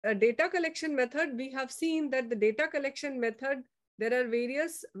data collection method, we have seen that the data collection method, there are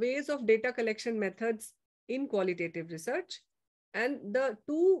various ways of data collection methods in qualitative research. And the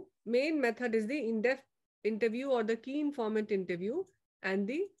two main method is the in-depth interview or the key informant interview and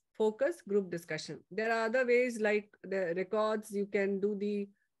the focus group discussion. There are other ways like the records, you can do the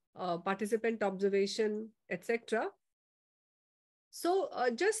participant observation, etc. So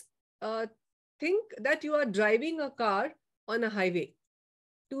just think that you are driving a car on a highway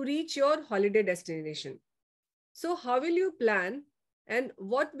to reach your holiday destination. So how will you plan and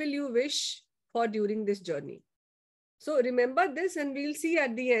what will you wish for during this journey? So remember this, and we'll see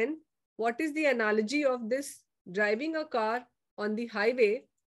at the end what is the analogy of this driving a car on the highway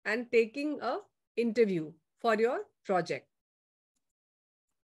and taking a interview for your project.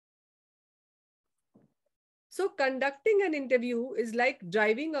 So conducting an interview is like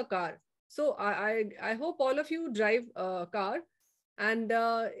driving a car. So I hope all of you drive a car, and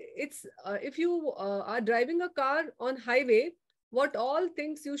if you are driving a car on highway, what all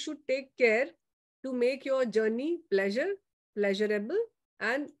things you should take care to make your journey pleasurable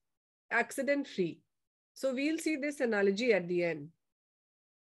and accident free. So we'll see this analogy at the end.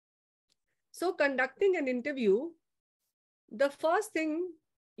 So conducting an interview, the first thing,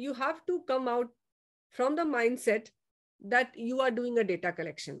 you have to come out from the mindset that you are doing a data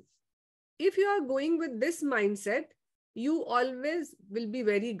collection. If you are going with this mindset, you always will be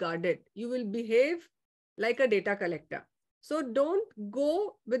very guarded. You will behave like a data collector. So don't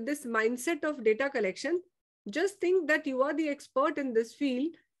go with this mindset of data collection. Just think that you are the expert in this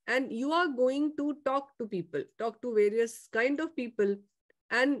field and you are going to talk to people, talk to various kind of people.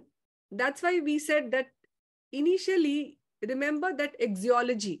 And that's why we said that initially, remember that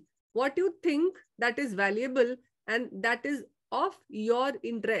axiology, what you think that is valuable and that is of your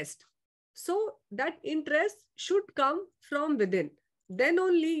interest. So that interest should come from within. Then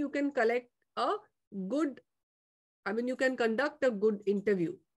only you can collect a good, you can conduct a good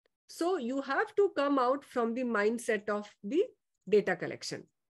interview. So you have to come out from the mindset of the data collection.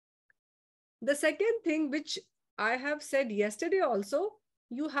 The second thing, which I have said yesterday also,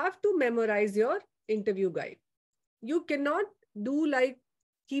 you have to memorize your interview guide. You cannot do like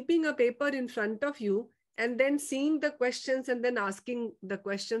keeping a paper in front of you and then seeing the questions and then asking the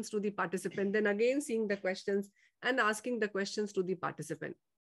questions to the participant, then again seeing the questions and asking the questions to the participant.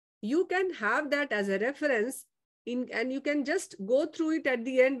 You can have that as a reference and you can just go through it at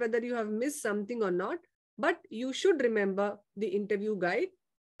the end, whether you have missed something or not, but you should remember the interview guide.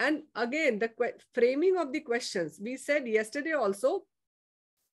 And again, the framing of the questions, we said yesterday also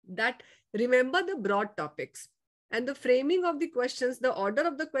that remember the broad topics. And the framing of the questions, the order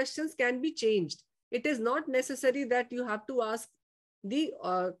of the questions can be changed. It is not necessary that you have to ask the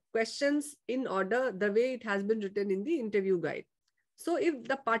questions in order the way it has been written in the interview guide. So if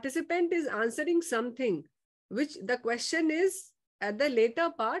the participant is answering something which the question is at the later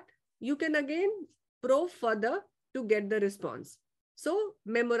part, you can again probe further to get the response. So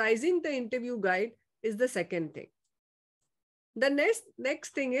memorizing the interview guide is the second thing. The next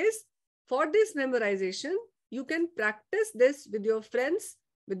thing is, for this memorization, you can practice this with your friends,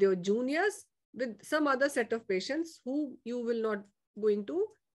 with your juniors, with some other set of patients who you will not going to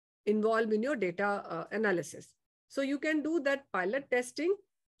involve in your data analysis. So you can do that pilot testing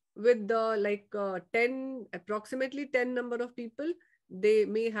with the approximately 10 number of people. They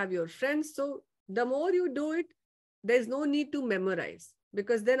may have your friends. So the more you do it, there's no need to memorize,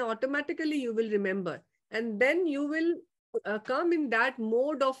 because then automatically you will remember. And then you will come in that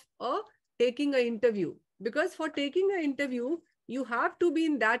mode of taking an interview. Because for taking an interview, you have to be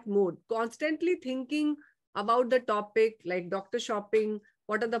in that mode, constantly thinking about the topic, like doctor shopping,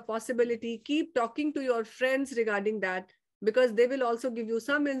 what are the possibility, keep talking to your friends regarding that, because they will also give you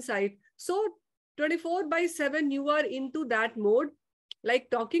some insight. So 24/7, you are into that mode, like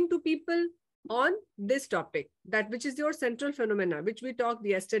talking to people on this topic, that which is your central phenomena, which we talked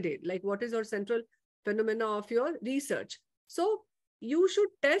yesterday, like what is your central phenomena of your research. So you should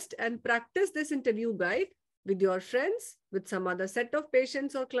test and practice this interview guide with your friends, with some other set of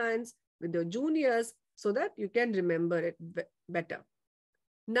patients or clients, with your juniors, so that you can remember it better.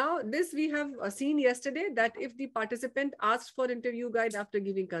 Now, this we have seen yesterday, that if the participant asks for interview guide after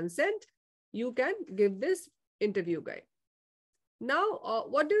giving consent, you can give this interview guide. Now,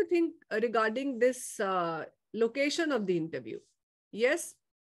 what do you think regarding this location of the interview? Yes,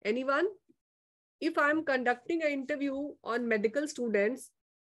 anyone? If I'm conducting an interview on medical students,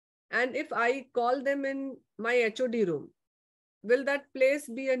 and if I call them in my HOD room, will that place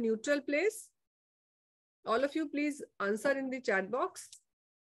be a neutral place? All of you, please answer in the chat box.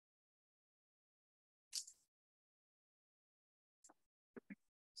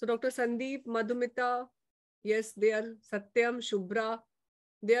 So Dr. Sandeep, Madhumita, yes, they are. Satyam, Shubhra,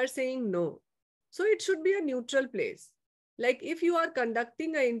 they are saying no. So it should be a neutral place. Like if you are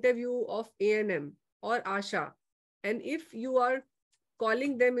conducting an interview of A&M or ASHA, and if you are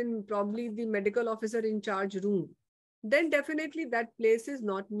calling them in probably the medical officer in charge room, then definitely that place is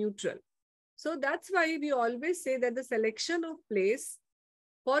not neutral. So that's why we always say that the selection of place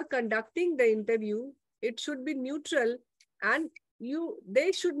for conducting the interview, it should be neutral, and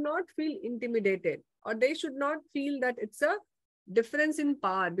they should not feel intimidated, or they should not feel that it's a difference in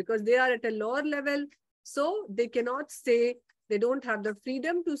power because they are at a lower level. So they cannot say, they don't have the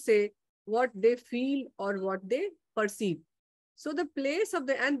freedom to say what they feel or what they perceive. So the place of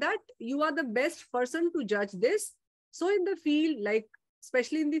the, and that you are the best person to judge this. So in the field, like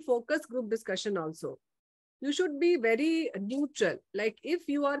especially in the focus group discussion also, you should be very neutral. Like if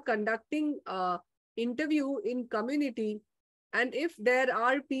you are conducting a interview in community, and if there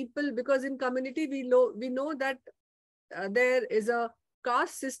are people, because in community we know that there is a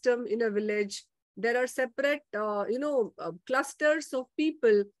caste system in a village, there are separate clusters of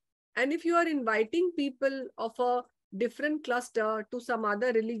people, and if you are inviting people of a different cluster to some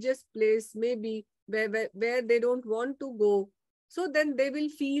other religious place, maybe where they don't want to go, so then they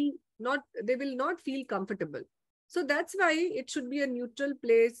will not feel comfortable. So that's why it should be a neutral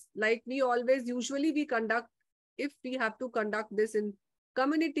place. Like we always usually we conduct, if we have to conduct this in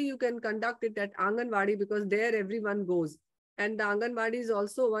community, you can conduct it at Anganwadi because there everyone goes. And the Anganwadi is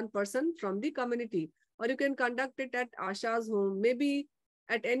also one person from the community. Or you can conduct it at Asha's home, maybe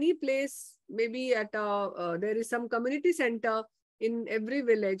at any place, maybe at there is some community center in every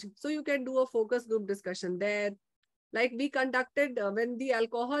village. So you can do a focus group discussion there. Like we conducted when the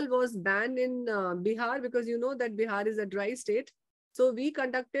alcohol was banned in Bihar, because you know that Bihar is a dry state. So we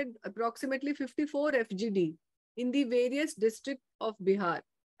conducted approximately 54 FGD in the various districts of Bihar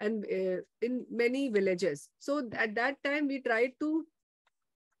and in many villages. So at that time, we tried to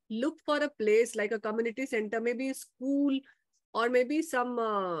look for a place like a community center, maybe a school, or maybe some,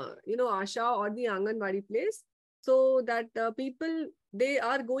 Asha or the Anganwadi place, so that people, they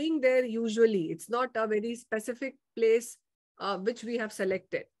are going there usually. It's not a very specific place which we have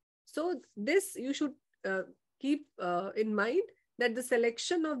selected. So this you should keep in mind, that the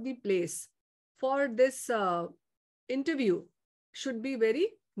selection of the place for this interview should be very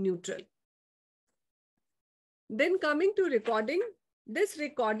neutral. Then coming to recording, this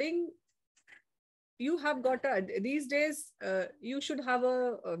recording, you have got a, these days you should have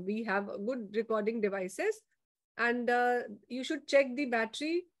we have good recording devices, and you should check the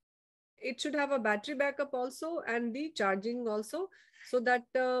battery. It should have a battery backup also, and the charging also, so that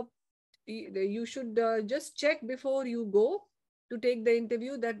you should just check before you go to take the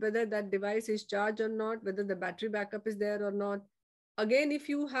interview, that whether that device is charged or not, whether the battery backup is there or not. Again, if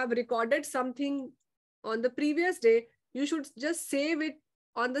you have recorded something on the previous day, you should just save it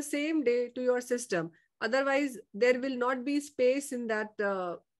on the same day to your system. Otherwise, there will not be space in that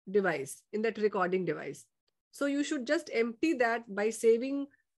device, in that recording device. So you should just empty that by saving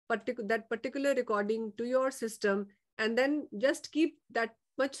that particular recording to your system, and then just keep that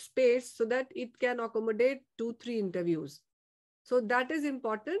much space so that it can accommodate 2-3 interviews. So that is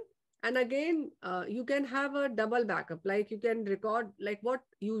important. And again, you can have a double backup. Like you can record, like what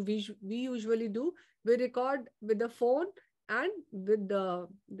we usually do. We record with the phone and with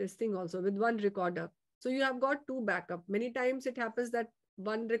this thing also, with one recorder. So you have got two backup. Many times it happens that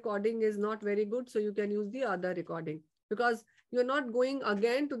one recording is not very good, so you can use the other recording, because you're not going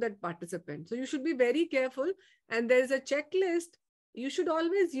again to that participant. So you should be very careful. And there is a checklist. You should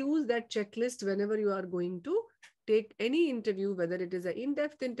always use that checklist whenever you are going to take any interview, whether it is an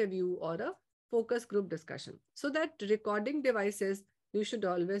in-depth interview or a focus group discussion. So that recording devices, you should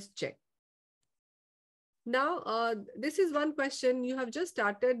always check. Now, this is one question. You have just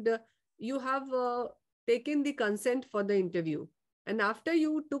started, you have taken the consent for the interview. And after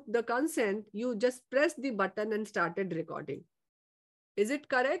you took the consent, you just pressed the button and started recording. Is it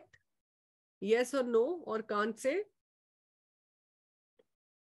correct? Yes or no, or can't say?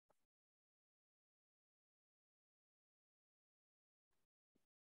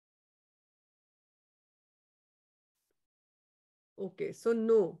 Okay, so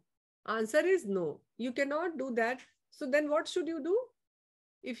no. Answer is no. You cannot do that. So then what should you do?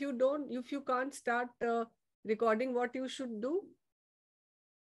 If you can't start recording, what you should do?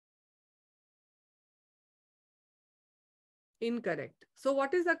 Incorrect. So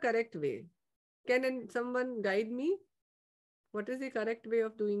what is the correct way? Can someone guide me? What is the correct way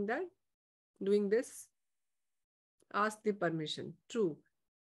of doing that? Doing this? Ask the permission. True.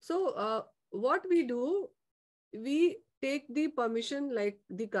 So what we do, we take the permission, like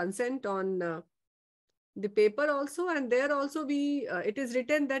the consent on the paper also, and there also it is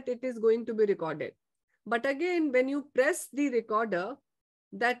written that it is going to be recorded. But again, when you press the recorder,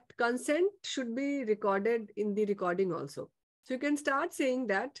 that consent should be recorded in the recording also. So you can start saying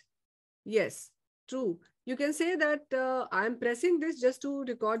that, yes, true. You can say that I am pressing this just to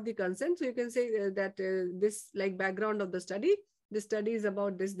record the consent. So you can say that this, like, background of the study, this study is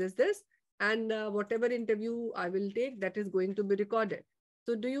about this, and whatever interview I will take, that is going to be recorded.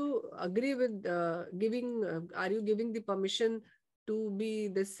 So do you agree with are you giving the permission to be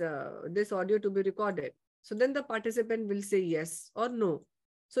this audio to be recorded? So then the participant will say yes or no.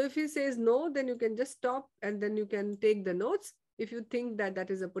 So if he says no, then you can just stop and then you can take the notes if you think that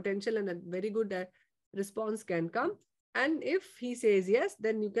that is a potential and a very good response can come. And if he says yes,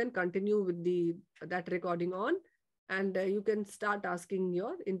 then you can continue with that recording on, and you can start asking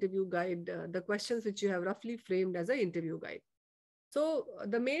your interview guide the questions which you have roughly framed as an interview guide. So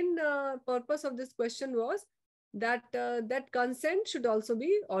the main purpose of this question was that that consent should also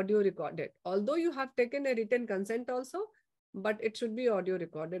be audio recorded. Although you have taken a written consent also, but it should be audio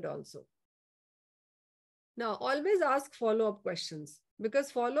recorded also. Now, always ask follow-up questions, because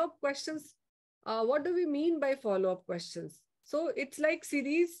follow-up questions, what do we mean by follow-up questions? So it's like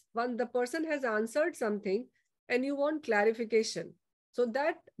series, when the person has answered something and you want clarification. So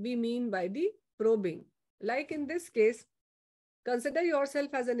that we mean by the probing. Like in this case, consider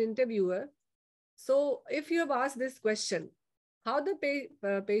yourself as an interviewer. So if you have asked this question, how the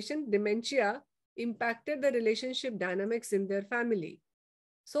patient dementia impacted the relationship dynamics in their family?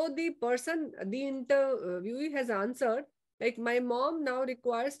 So the interviewee has answered, like, my mom now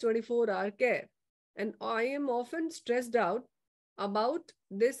requires 24-hour care, and I am often stressed out about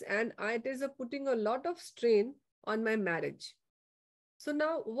this, and it is putting a lot of strain on my marriage. So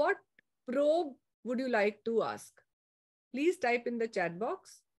now, what probe would you like to ask? Please type in the chat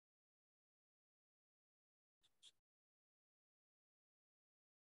box.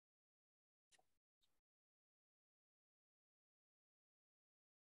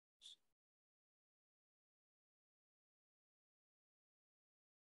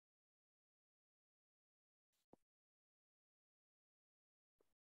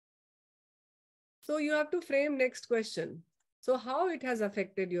 So you have to frame next question. So how it has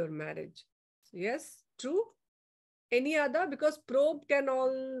affected your marriage? Yes, true. Any other? Because probe can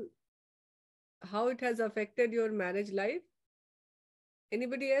all, how it has affected your marriage life.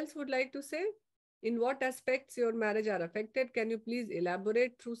 Anybody else would like to say? In what aspects your marriage are affected? Can you please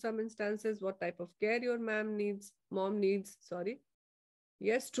elaborate through some instances what type of care your mom needs, sorry.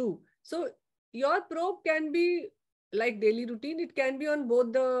 Yes, true. So your probe can be like daily routine. It can be on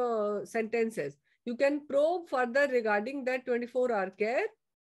both the sentences. You can probe further regarding that 24-hour care,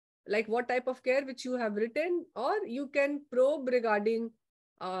 like what type of care which you have written, or you can probe regarding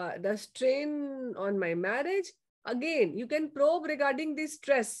the strain on my marriage. Again, you can probe regarding the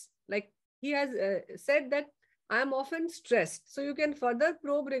stress, like he has said that I am often stressed. So you can further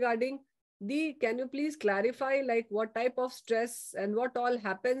probe regarding can you please clarify, like, what type of stress and what all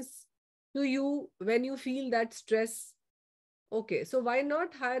happens to you when you feel that stress? Okay, so why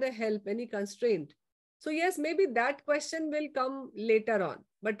not hire a help, any constraint? So yes, maybe that question will come later on.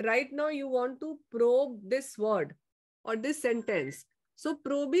 But right now you want to probe this word or this sentence. So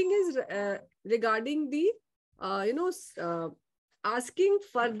probing is regarding the, asking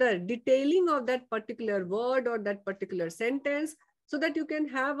further, detailing of that particular word or that particular sentence, so that you can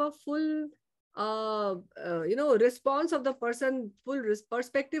have a full, response of the person, full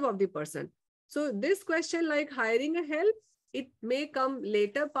perspective of the person. So this question, like hiring a help, it may come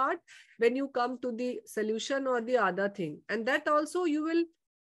later part when you come to the solution or the other thing. And that also you will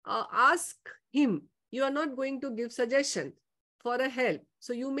ask him. You are not going to give suggestion for a help.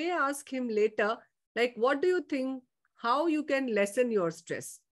 So you may ask him later, like, what do you think, how you can lessen your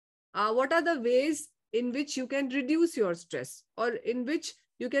stress? What are the ways in which you can reduce your stress, or in which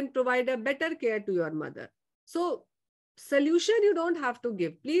you can provide a better care to your mother? So solution you don't have to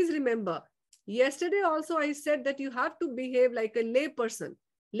give. Please remember, yesterday also I said that you have to behave like a lay person.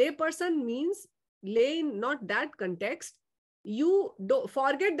 Lay person means lay in not that context. You don't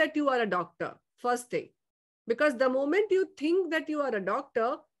forget that you are a doctor, first thing. Because the moment you think that you are a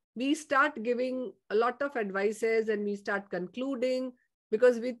doctor, we start giving a lot of advices and we start concluding,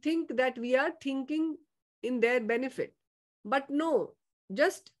 because we think that we are thinking in their benefit. But no,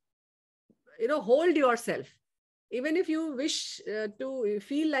 just, hold yourself. Even if you wish to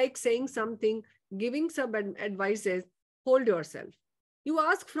feel like saying something, giving some advices, hold yourself. You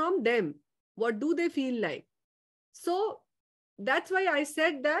ask from them, what do they feel like? So that's why I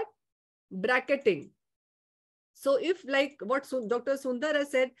said that bracketing. So if like what Dr. Sundar has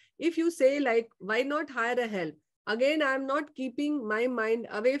said, if you say like, why not hire a help? Again, I'm not keeping my mind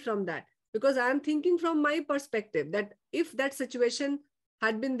away from that, because I'm thinking from my perspective that if that situation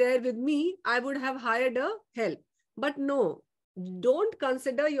had been there with me, I would have hired a help. But no, don't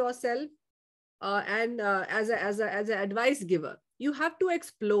consider yourself and as a advice giver. You have to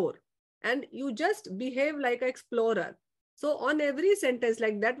explore, and you just behave like an explorer. So on every sentence,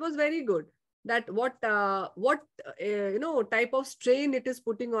 like that was very good, that what type of strain it is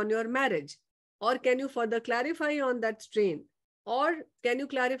putting on your marriage, or can you further clarify on that strain, or can you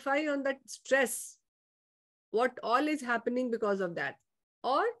clarify on that stress, what all is happening because of that,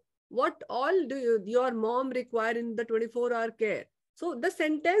 or what all do your mom require in the 24-hour care. So the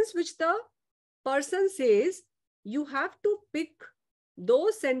sentence which the person says, you have to pick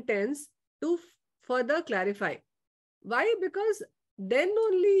those sentence to further clarify. Why? Because then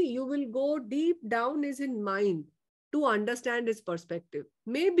only you will go deep down is in mind to understand his perspective.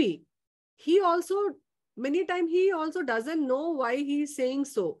 Maybe he also, many times he also doesn't know why he is saying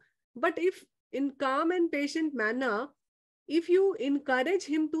so. But if in calm and patient manner, if you encourage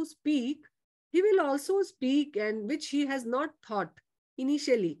him to speak, he will also speak, and which he has not thought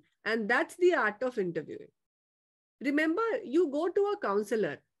initially. And that's the art of interviewing. Remember, you go to a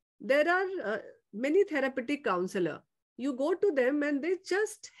counselor. There are many therapeutic counselor. You go to them and they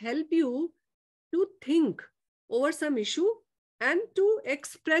just help you to think over some issue and to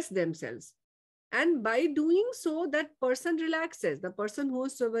express themselves. And by doing so, that person relaxes, the person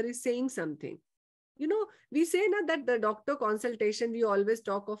whosoever is saying something. We say now that the doctor consultation, we always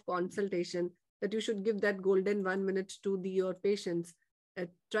talk of consultation, that you should give that golden 1 minute to your patients.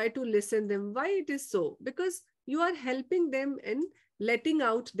 Try to listen them. Why it is so? Because you are helping them in letting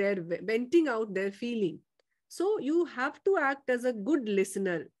out venting out their feeling. So you have to act as a good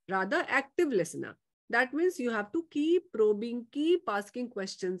listener, rather active listener. That means you have to keep probing, keep asking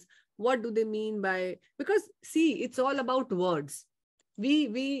questions. What do they mean by? Because see, it's all about words.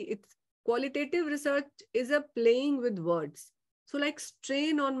 It's qualitative research is a playing with words. So like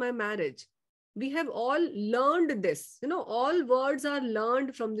strain on my marriage. We have all learned this. All words are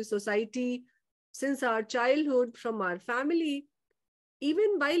learned from the society since our childhood, from our family.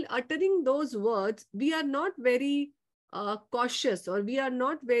 Even while uttering those words, we are not very cautious, or we are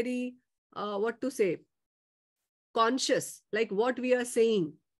not very, what to say, conscious, like what we are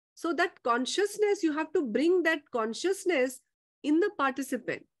saying. So that consciousness, you have to bring that consciousness in the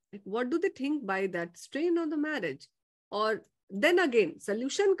participant. Like, what do they think by that strain on the marriage? Or then again,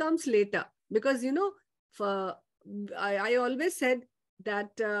 solution comes later. Because, for, I always said that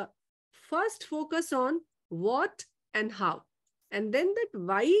first focus on what and how. And then that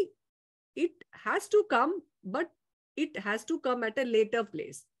why, it has to come, but it has to come at a later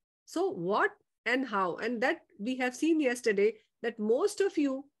place. So what and how, and that we have seen yesterday, that most of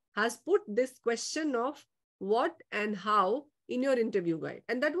you has put this question of what and how in your interview guide,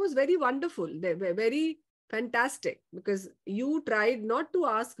 and that was very wonderful. They were very fantastic, because you tried not to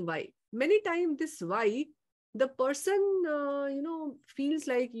ask why. Many times this why, the person feels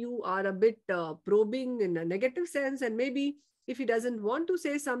like you are a bit probing in a negative sense, and maybe if he doesn't want to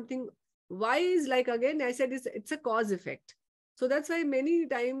say something, why is like, again I said, it's a cause effect. So that's why many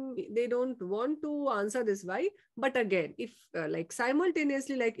time they don't want to answer this why. But again, if like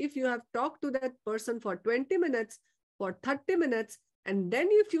simultaneously, like if you have talked to that person for 20 minutes, for 30 minutes, and then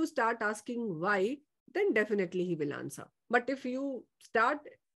if you start asking why, then definitely he will answer. But if you start,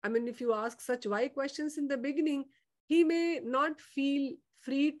 if you ask such why questions in the beginning, he may not feel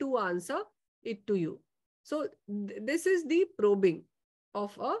free to answer it to you. So this is the probing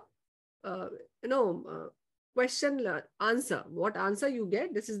of a uh, question answer. What answer you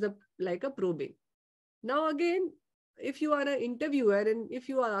get, this is the like a probing. Now again, if you are an interviewer and if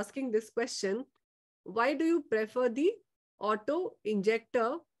you are asking this question, why do you prefer the auto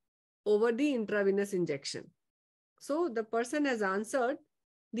injector over the intravenous injection? So the person has answered,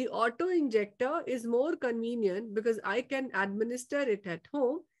 the auto injector is more convenient because I can administer it at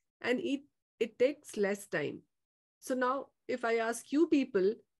home, and it takes less time. So now if I ask you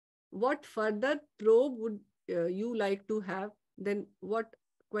people, what further probe would you like to have, then what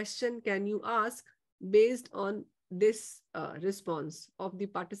question can you ask based on this response of the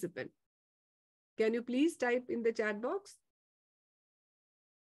participant? Can you please type in the chat box?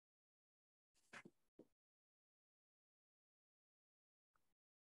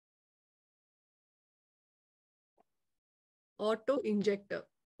 Auto injector.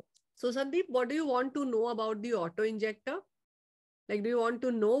 So Sandeep, what do you want to know about the auto injector? Like, do you want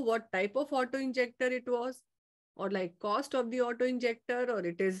to know what type of auto injector it was, or like cost of the auto injector, or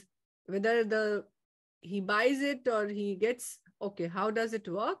it is whether the he buys it or he gets, okay, how does it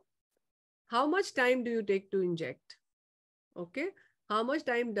work? How much time do you take to inject? Okay. How much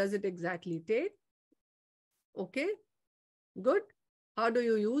time does it exactly take? Okay. Good. How do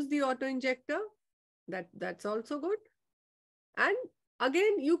you use the auto injector? That's also good. And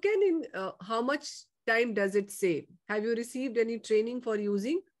again, you can how much time does it save? Have you received any training for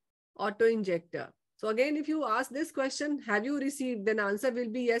using auto injector? So again, if you ask this question, have you received? Then answer will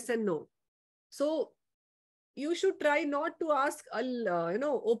be yes and no. So you should try not to ask a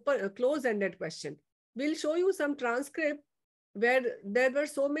open close-ended question. We'll show you some transcript where there were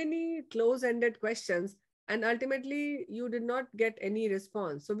so many close-ended questions and ultimately you did not get any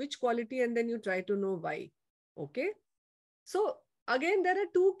response. So which quality, and then you try to know why. Okay. So again, there are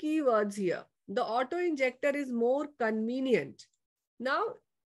two keywords here. The auto injector is more convenient. Now,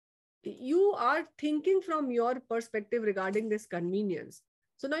 you are thinking from your perspective regarding this convenience.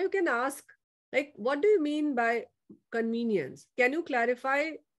 So now you can ask, like, what do you mean by convenience? Can you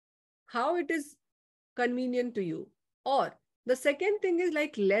clarify how it is convenient to you? Or the second thing is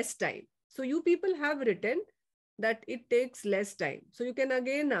like less time. So you people have written that it takes less time. So you can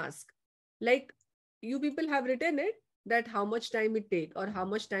again ask, like, you people have written it that how much time it takes or how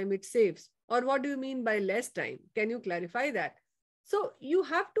much time it saves, or what do you mean by less time? Can you clarify that? So you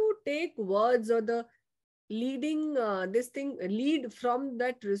have to take words or the leading lead from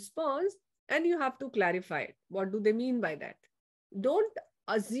that response, and you have to clarify it. What do they mean by that? Don't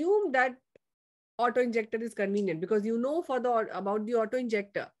assume that auto injector is convenient because you know for the about the auto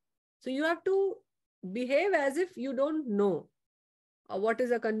injector. So you have to behave as if you don't know what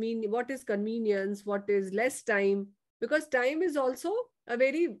is convenience, what is less time, because time is also a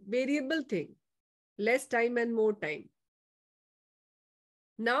very variable thing. Less time and more time.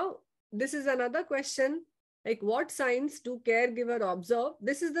 Now, this is another question, like what signs do caregiver observe?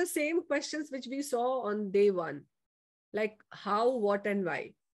 This is the same questions which we saw on day one, like how, what, and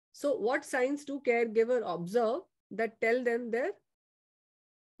why. So what signs do caregiver observe that tell them their,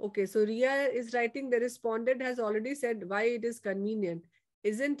 okay, so Ria is writing the respondent has already said why it is convenient,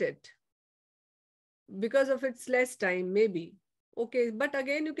 isn't it? Because of its less time, maybe. Okay, but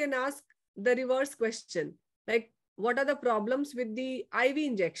again, you can ask the reverse question, like what are the problems with the IV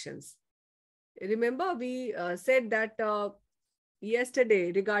injections? Remember, we said that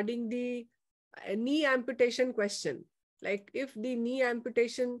yesterday regarding the knee amputation question, like if the knee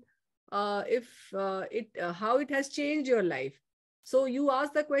amputation, how it has changed your life. So you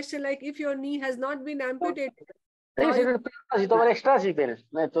ask the question like, if your knee has not been amputated, how you...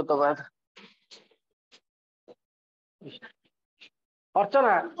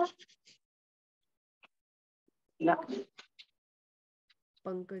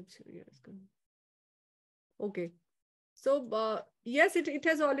 Pankaj, yes. Okay. So yes, it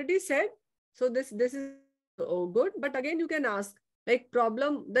has already said. So this is good. But again, you can ask like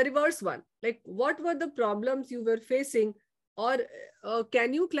problem, the reverse one, like what were the problems you were facing, or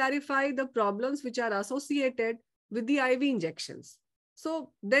can you clarify the problems which are associated with the IV injections?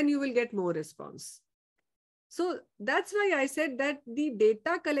 So then you will get more response. So that's why I said that the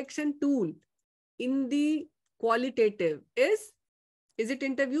data collection tool in the qualitative is it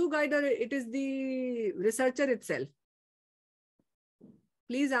interview guide or it is the researcher itself?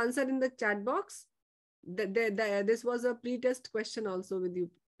 Please answer in the chat box. This was a pre-test question also with you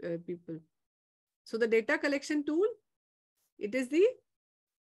people. So the data collection tool, it is the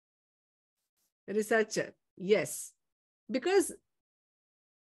researcher. Yes, because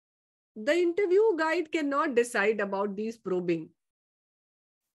the interview guide cannot decide about these probing.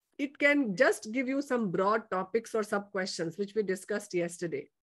 It can just give you some broad topics or sub questions, which we discussed yesterday.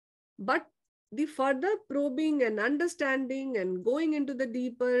 But the further probing and understanding and going into the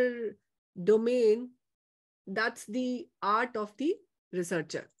deeper domain, that's the art of the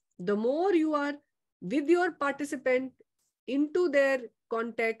researcher. The more you are with your participant into their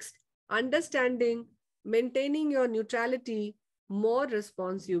context, understanding, maintaining your neutrality, more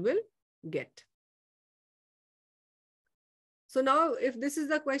response you will get. So now, if this is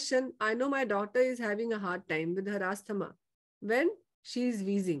the question, I know my daughter is having a hard time with her asthma when she is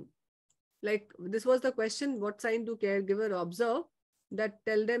wheezing. Like this was the question, what sign do caregiver observe that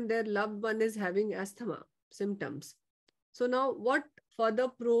tell them their loved one is having asthma symptoms? So now what further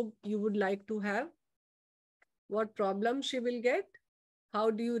probe you would like to have? What problem she will get? How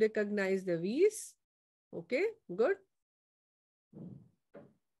do you recognize the wheeze? Okay, good.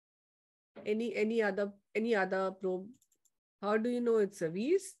 Any other probe? How do you know it's a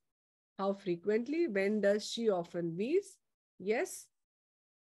wheeze? How frequently? When does she often wheeze? Yes.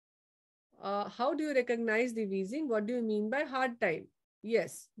 How do you recognize the wheezing? What do you mean by hard time?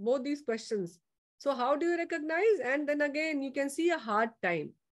 Yes, both these questions. So how do you recognize? And then again, you can see a hard time.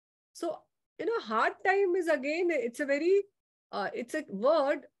 So, hard time is again, it's a very, it's a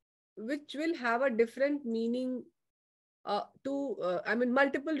word which will have a different meaning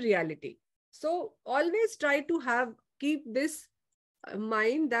multiple reality. So always try to keep this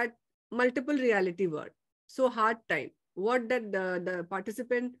mind that multiple reality word. So hard time, what that the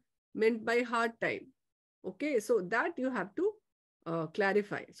participant meant by hard time. Okay, so that you have to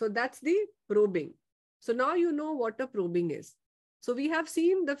clarify. So that's the probing. So now you know what a probing is. So we have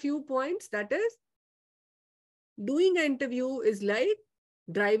seen the few points, that is, doing an interview is like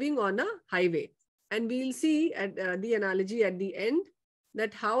driving on a highway. And we'll see at the analogy at the end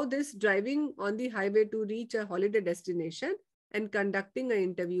that how this driving on the highway to reach a holiday destination and conducting an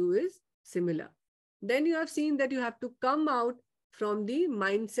interview is similar. Then you have seen that you have to come out from the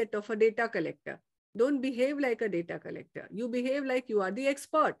mindset of a data collector. Don't behave like a data collector. You behave like you are the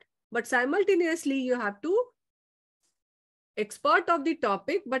expert. But simultaneously, you have to expert of the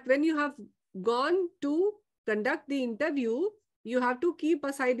topic. But when you have gone to conduct the interview, you have to keep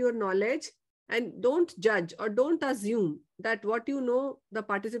aside your knowledge and don't judge or don't assume that what you know, the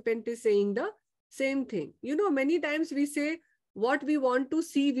participant is saying the same thing. Many times we say what we want to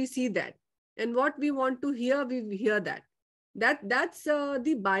see, we see that. And what we want to hear, we hear that. That's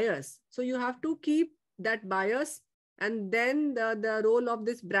the bias. So you have to keep that bias. And then the role of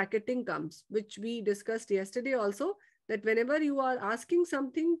this bracketing comes, which we discussed yesterday also, that whenever you are asking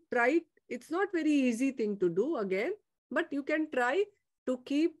something, try, it's not very easy thing to do again, but you can try to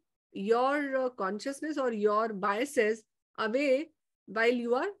keep your consciousness or your biases away while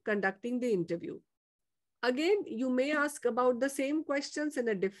you are conducting the interview. Again, you may ask about the same questions in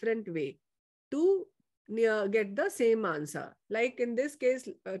a different way to get the same answer. Like in this case,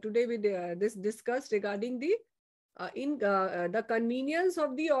 today we discussed regarding the convenience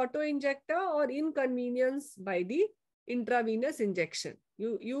of the auto injector or inconvenience by the intravenous injection.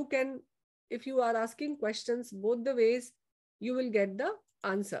 You can, if you are asking questions both the ways, you will get the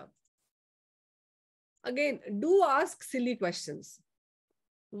answer. Again, do ask silly questions.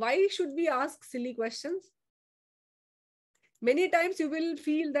 Why should we ask silly questions? Many times you will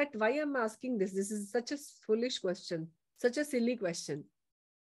feel that why am I asking this? This is such a foolish question, such a silly question.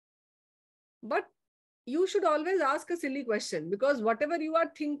 But you should always ask a silly question, because whatever you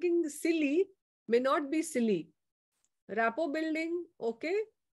are thinking silly may not be silly. Rapport building, okay?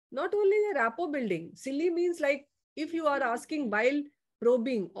 Not only the rapport building. Silly means like if you are asking while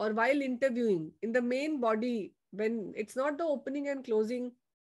probing or while interviewing in the main body, when it's not the opening and closing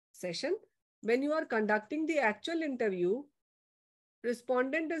session, when you are conducting the actual interview,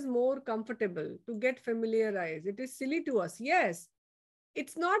 respondent is more comfortable to get familiarized. It is silly to us. Yes,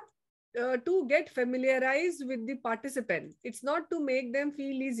 it's not to get familiarized with the participant. It's not to make them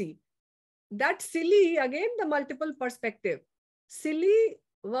feel easy. That silly, again, the multiple perspective. Silly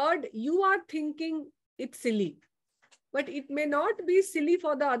word, you are thinking it's silly, but it may not be silly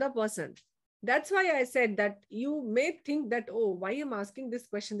for the other person. That's why I said that you may think that, oh, why am I asking this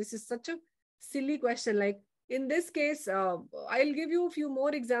question? This is such a silly question. Like in this case, I'll give you a few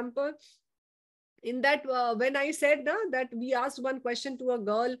more examples. In that, when I said that we asked one question to a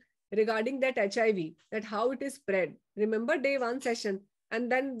girl regarding that HIV, that how it is spread. Remember day one session.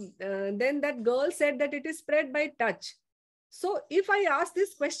 And then that girl said that it is spread by touch. So if I ask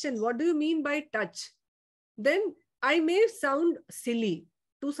this question, what do you mean by touch? Then I may sound silly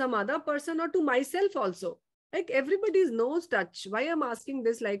to some other person or to myself also. Like everybody knows touch. Why I'm asking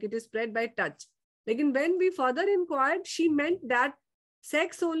this, like it is spread by touch. Like when we further inquired, she meant that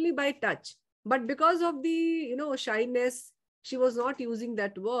sex only by touch. But because of the, shyness, she was not using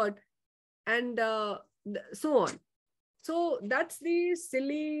that word, and so on. So that's the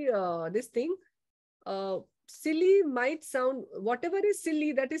silly, this thing. Silly might sound, whatever is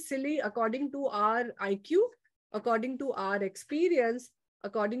silly, that is silly according to our IQ, according to our experience,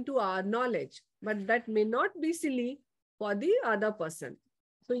 according to our knowledge. But that may not be silly for the other person.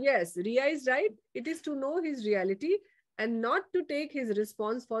 So yes, Ria is right. It is to know his reality and not to take his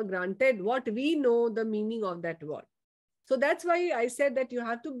response for granted, what we know the meaning of that word. So that's why I said that you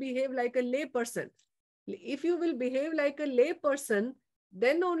have to behave like a lay person. If you will behave like a lay person,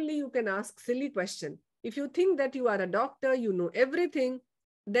 then only you can ask silly question. If you think that you are a doctor, you know everything,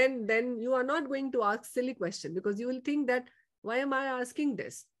 then you are not going to ask silly question, because you will think that, why am I asking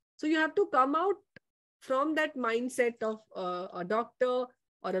this? So you have to come out from that mindset of a doctor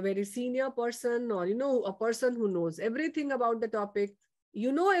or a very senior person, or, a person who knows everything about the topic.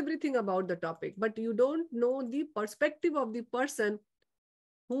 You know everything about the topic, but you don't know the perspective of the person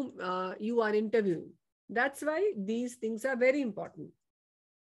whom you are interviewing. That's why these things are very important.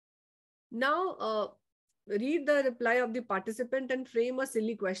 Now, read the reply of the participant and frame a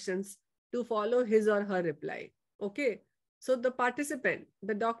silly questions to follow his or her reply. Okay. So the participant,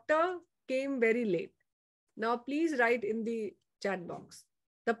 the doctor came very late. Now, please write in the chat box.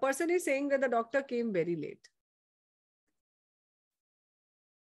 The person is saying that the doctor came very late.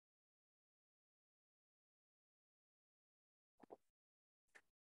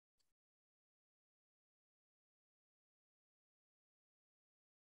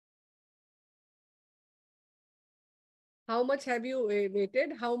 How much have you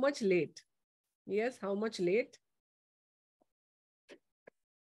waited? How much late? Yes, how much late?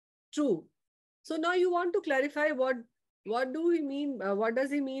 True. So now you want to clarify what do we mean? What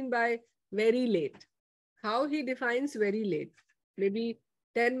does he mean by very late? How he defines very late? Maybe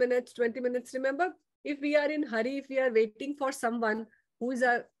 10 minutes, 20 minutes. Remember, if we are in hurry, if we are waiting for someone who is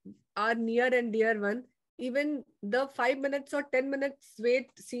our near and dear one, even the 5 minutes or 10 minutes wait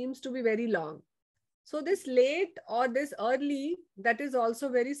seems to be very long. So this late or this early, that is also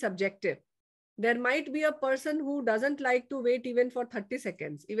very subjective. There might be a person who doesn't like to wait even for 30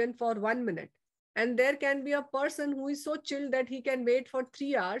 seconds, even for 1 minute. And there can be a person who is so chill that he can wait for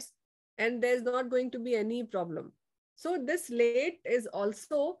 3 hours and there's not going to be any problem. So this late is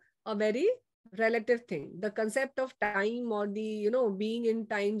also a very relative thing. The concept of time or the, being in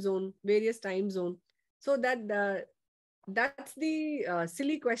time zone, various time zone. So that's the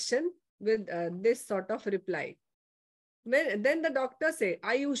silly question with this sort of reply. Then the doctor say,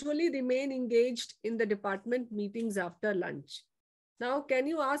 I usually remain engaged in the department meetings after lunch. Now, can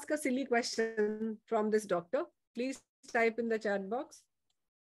you ask a silly question from this doctor? Please type in the chat box.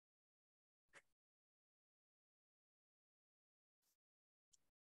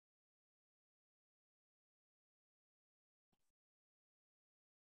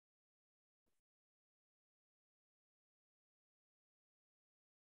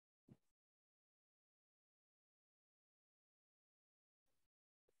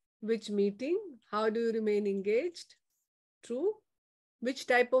 Which meeting? How do you remain engaged? True. Which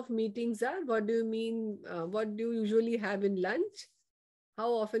type of meetings are? What do you mean? What do you usually have in lunch?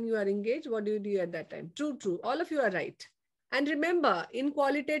 How often you are engaged? What do you do at that time? True, true. All of you are right. And remember, in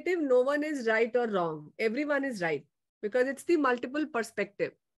qualitative, no one is right or wrong. Everyone is right because it's the multiple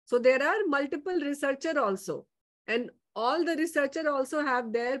perspective. So there are multiple researcher also, and all the researcher also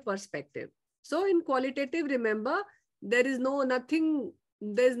have their perspective. So in qualitative, remember, there is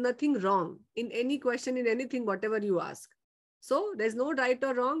there's nothing wrong in any question, in anything, whatever you ask. So there's no right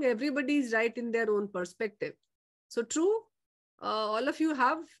or wrong. Everybody is right in their own perspective. So true, all of you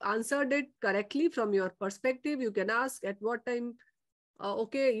have answered it correctly from your perspective. You can ask at what time.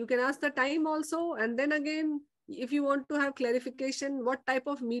 Okay, you can ask the time also. And then again, if you want to have clarification, what type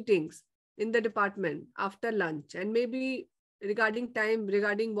of meetings in the department after lunch, and maybe regarding time,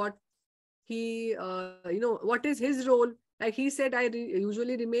 regarding what what is his role? Like he said,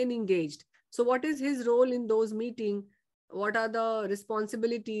 usually remain engaged. So what is his role in those meetings? What are the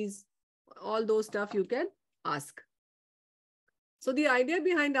responsibilities? All those stuff you can ask. So the idea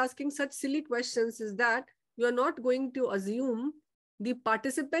behind asking such silly questions is that you are not going to assume the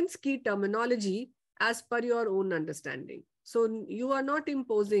participant's key terminology as per your own understanding. So you are not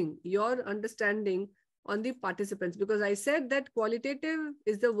imposing your understanding on the participants, because I said that qualitative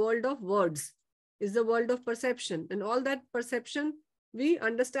is the world of words, is the world of perception, and all that perception we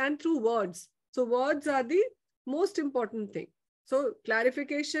understand through words. So words are the most important thing. So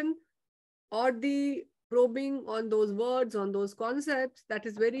clarification or the probing on those words, on those concepts, that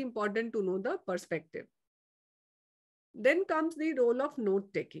is very important to know the perspective. Then comes the role of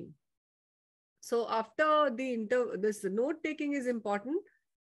note taking. So after this note taking is important.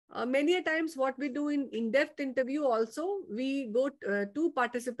 Many a times what we do in in-depth interview also, we go, two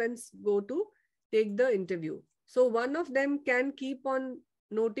participants go to take the interview. So one of them can keep on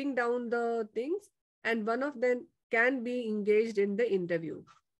noting down the things and one of them can be engaged in the interview.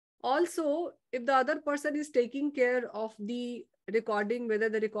 Also, if the other person is taking care of the recording, whether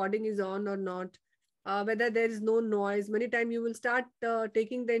the recording is on or not, whether there is no noise, many times you will start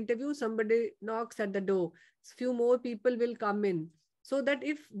taking the interview, somebody knocks at the door, few more people will come in. So that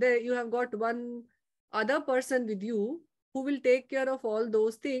if you have got one other person with you who will take care of all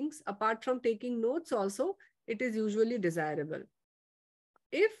those things, apart from taking notes also, it is usually desirable.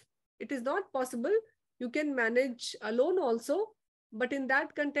 If it is not possible, you can manage alone also. But in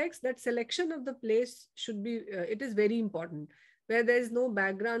that context, that selection of the place should be, it is very important, where there is no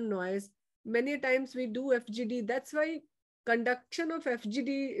background noise. Many times we do FGD. That's why conduction of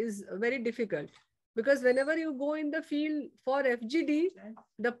FGD is very difficult. Because whenever you go in the field for FGD,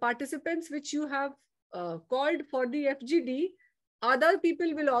 the participants which you have called for the FGD, other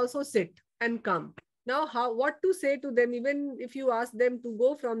people will also sit and come. Now, what to say to them? Even if you ask them to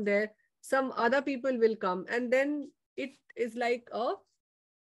go from there, some other people will come, and then it is like a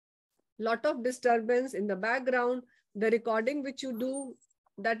lot of disturbance in the background. The recording which you do,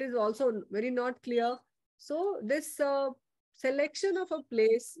 that is also very not clear. So this selection of a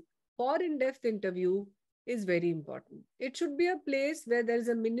place for in-depth interview is very important. It should be a place where there is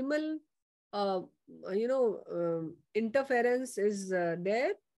a minimal uh, interference is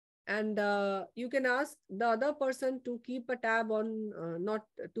there, and you can ask the other person to keep a tab on not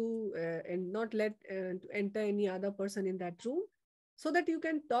to and not let to enter any other person in that room, so that you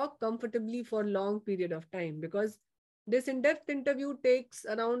can talk comfortably for long period of time. Because this in-depth interview takes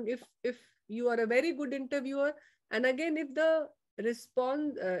around, if you are a very good interviewer, and again, if the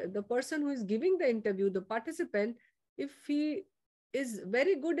person who is giving the interview, the participant, if he is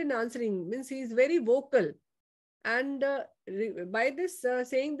very good in answering, means he is very vocal. And by this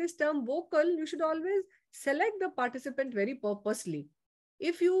saying this term vocal, you should always select the participant very purposely.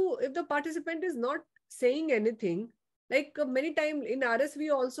 If the participant is not saying anything, like many times in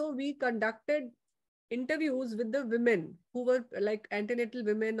RSV also, we conducted interviews with the women who were like antenatal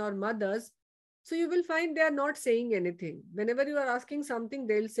women or mothers. So you will find they are not saying anything. Whenever you are asking something,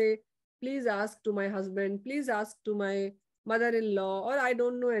 they'll say, please ask to my husband, please ask to my mother-in-law, or I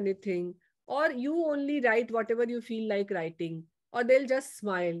don't know anything, or you only write whatever you feel like writing, or they'll just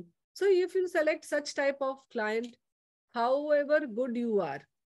smile. So if you select such type of client, however good you are,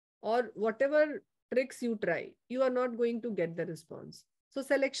 or whatever tricks you try, you are not going to get the response. So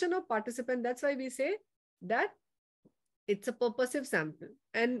selection of participant, that's why we say that it's a purposive sample.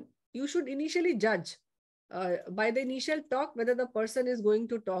 And you should initially judge by the initial talk whether the person is going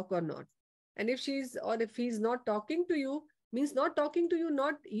to talk or not. And if if he's not talking to you, means not talking to you,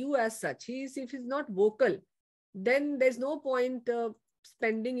 not you as such. If he's not vocal, then there's no point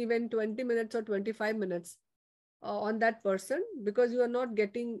spending even 20 minutes or 25 minutes on that person, because you are not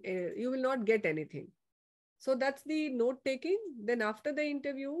getting, you will not get anything. So that's the note taking. Then after the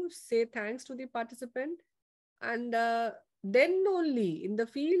interview, say thanks to the participant, and then only in the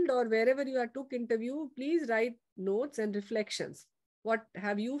field or wherever you are took interview, please write notes and reflections. What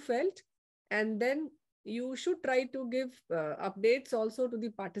have you felt? And then you should try to give updates also to the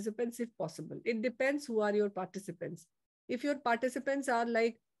participants if possible. It depends who are your participants. If your participants are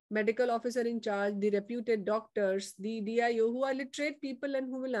like medical officer in charge, the reputed doctors, the DIO, who are literate people and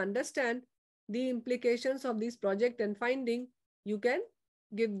who will understand the implications of this project and finding, you can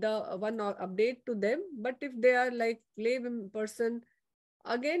give the one update to them. But if they are like lay person,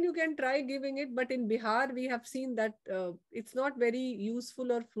 again you can try giving it. But in Bihar, we have seen that it's not very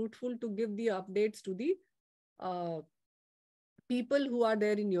useful or fruitful to give the updates to the people who are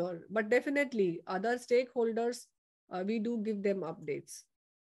there in your, but definitely other stakeholders, we do give them updates.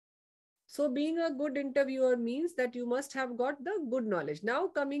 So being a good interviewer means that you must have got the good knowledge. Now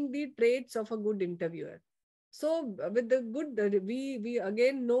coming the traits of a good interviewer. So with the good, we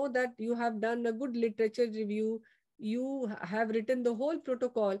again know that you have done a good literature review. You have written the whole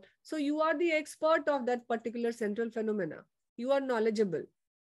protocol. So you are the expert of that particular central phenomena. You are knowledgeable.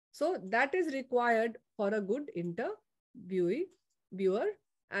 So that is required for a good viewer.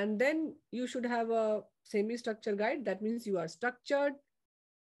 And then you should have a semi-structured guide. That means you are structured,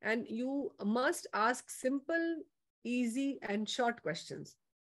 and you must ask simple, easy, and short questions.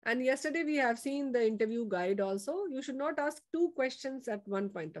 And yesterday we have seen the interview guide also. You should not ask two questions at one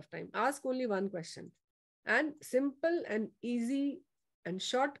point of time. Ask only one question. And simple and easy and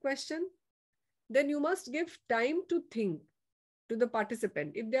short question. Then you must give time to think to the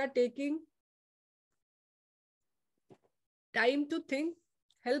participant. If they are taking time to think,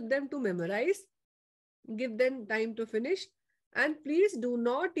 help them to memorize, give them time to finish, and please do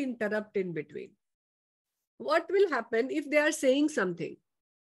not interrupt in between. What will happen if they are saying something?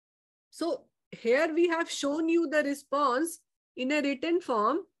 So here we have shown you the response in a written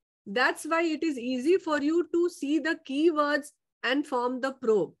form. That's why it is easy for you to see the keywords and form the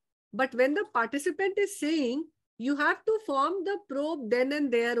probe. But when the participant is saying, you have to form the probe then and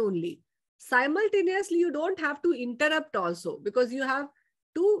there only. Simultaneously, you don't have to interrupt also, because you have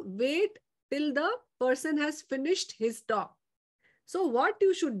to wait till the person has finished his talk. So what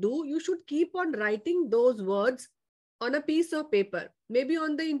you should do, you should keep on writing those words on a piece of paper, maybe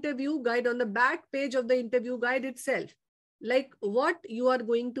on the interview guide, on the back page of the interview guide itself, like what you are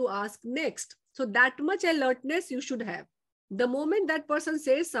going to ask next. So that much alertness you should have. The moment that person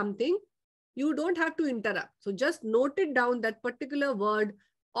says something, you don't have to interrupt. So just note it down, that particular word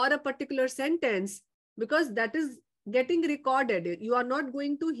or a particular sentence, because that is getting recorded. You are not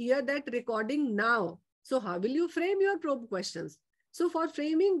going to hear that recording now. So how will you frame your probe questions? So for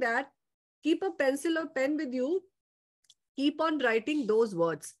framing that, Keep a pencil or pen with you. Keep on writing those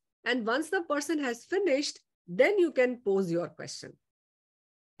words. And once the person has finished, then you can pose your question.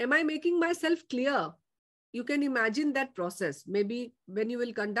 Am I making myself clear? You can imagine that process. Maybe when you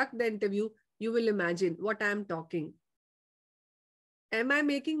will conduct the interview, you will imagine what I am talking. Am I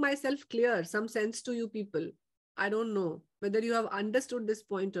making myself clear? Some sense to you people. I don't know whether you have understood this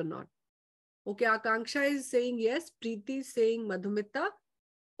point or not. Okay, Akanksha is saying yes. Preeti is saying Madhumita.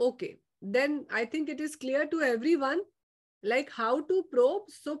 Okay, then I think it is clear to everyone like how to probe.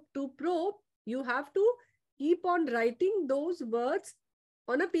 So to probe, you have to keep on writing those words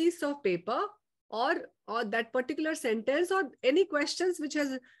on a piece of paper, or that particular sentence, or any questions which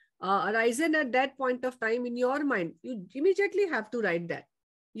has arisen at that point of time in your mind. You immediately have to write that.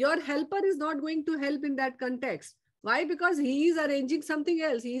 Your helper is not going to help in that context. Why? Because he is arranging something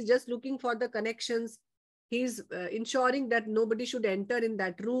else. He is just looking for the connections. He's ensuring that nobody should enter in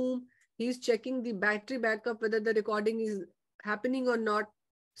that room. He's checking the battery backup, whether the recording is happening or not.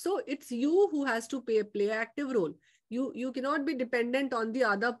 So it's you who has to play an active role. You cannot be dependent on the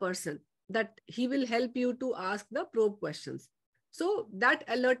other person, that he will help you to ask the probe questions. So that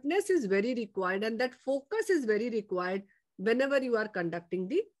alertness is very required, and that focus is very required whenever you are conducting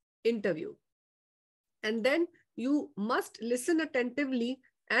the interview. And then you must listen attentively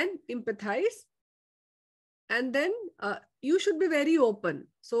and empathize. And then you should be very open.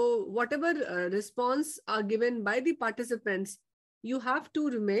 So whatever response are given by the participants, you have to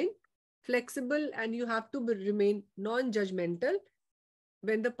remain flexible, and you have to remain non-judgmental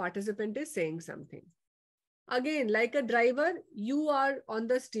when the participant is saying something. Again, like a driver, you are on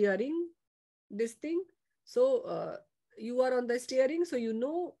the steering, this thing. So you are on the steering, so you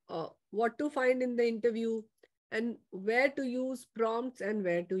know what to find in the interview, and where to use prompts and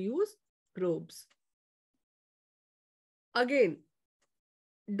where to use probes. Again,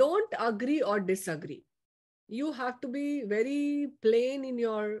 don't agree or disagree. You have to be very plain in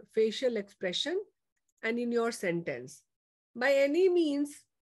your facial expression and in your sentence. By any means,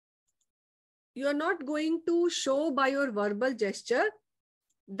 you are not going to show by your verbal gesture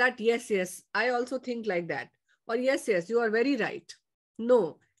that yes, I also think like that, or yes, you are very right.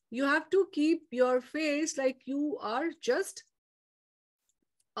 No, you have to keep your face like you are just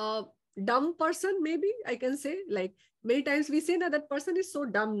a dumb person, maybe I can say. Like many times we say that person is so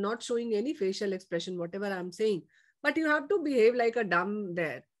dumb, not showing any facial expression, whatever I'm saying. But you have to behave like a dumb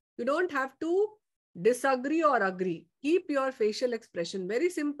there. You don't have to disagree or agree. Keep your facial expression very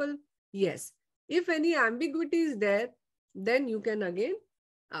simple. Yes. If any ambiguity is there, then you can again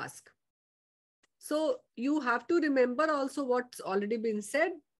ask. So you have to remember also what's already been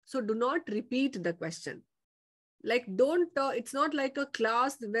said. So do not repeat the question. Like don't, it's not like a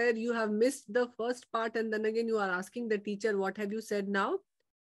class where you have missed the first part and then again you are asking the teacher, what have you said now?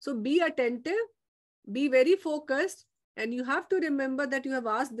 So be attentive, be very focused, and you have to remember that you have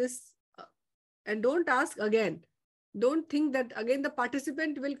asked this and don't ask again. Don't think that again the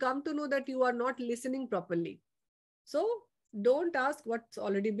participant will come to know that you are not listening properly. So don't ask what's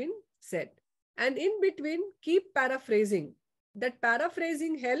already been said. And in between, keep paraphrasing. That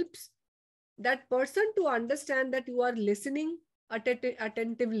paraphrasing helps that person to understand that you are listening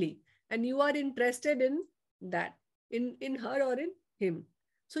attentively and you are interested in that, in her or in him.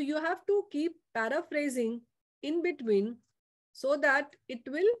 So you have to keep paraphrasing in between so that it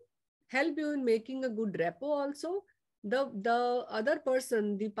will help you in making a good rapport also. The other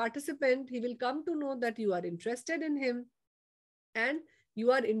person, the participant, he will come to know that you are interested in him and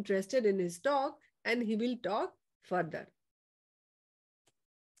you are interested in his talk, and he will talk further.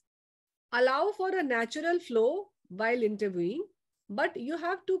 Allow for a natural flow while interviewing, but you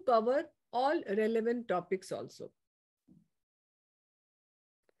have to cover all relevant topics also.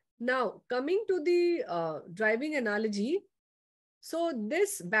 Now, coming to the driving analogy. So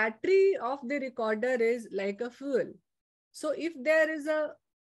this battery of the recorder is like a fuel. So if there is a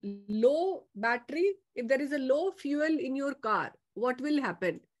low battery, if there is a low fuel in your car, what will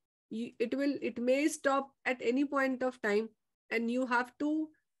happen? It may stop at any point of time, and you have to,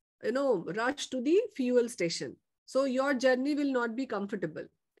 rush to the fuel station. So your journey will not be comfortable.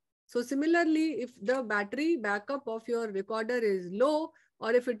 So similarly, if the battery backup of your recorder is low,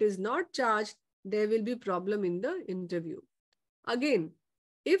 or if it is not charged, there will be problem in the interview. Again,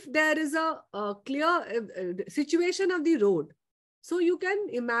 if there is a clear situation of the road, so you can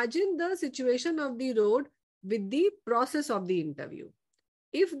imagine the situation of the road with the process of the interview.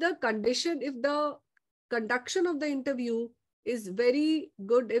 If the conduction of the interview is very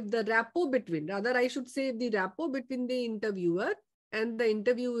good, if the rapport between, rather I should say, if the rapport between the interviewer and the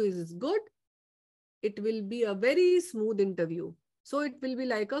interview is good, it will be a very smooth interview. So it will be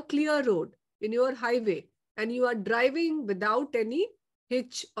like a clear road in your highway, and you are driving without any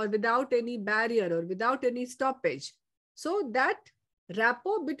hitch or without any barrier or without any stoppage. So that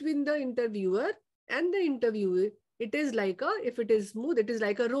rapport between the interviewer and the interviewee, it is like a, if it is smooth, it is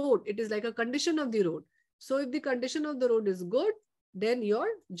like a road. It is like a condition of the road. So if the condition of the road is good, then your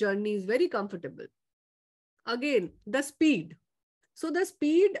journey is very comfortable. Again, the speed. So the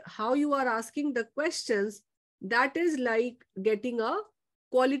speed, how you are asking the questions, that is like getting a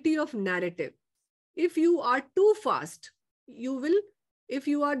quality of narrative. If you are too fast, you will, if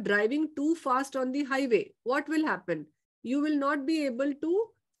you are driving too fast on the highway, what will happen? You will not be able to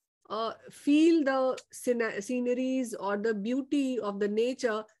feel the sceneries or the beauty of the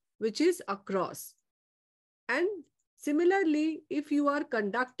nature which is across. And similarly, if you are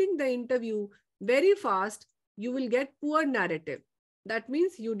conducting the interview very fast, you will get poor narrative. That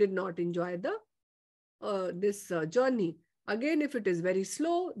means you did not enjoy the this journey. Again, if it is very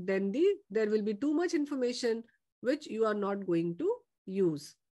slow, then there will be too much information which you are not going to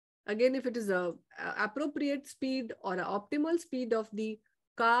use. Again, if it is a appropriate speed or an optimal speed of the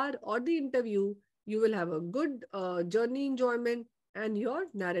car or the interview, you will have a good journey enjoyment, and your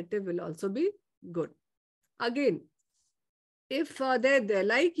narrative will also be good. Again, if they're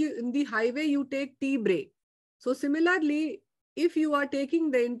like you in the highway, you take tea break. So similarly, if you are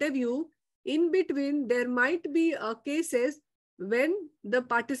taking the interview, in between there might be cases when the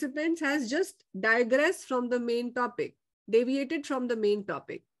participants has just digressed from the main topic, deviated from the main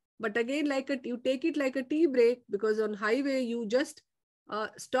topic. But again, you take it like a tea break, because on highway you just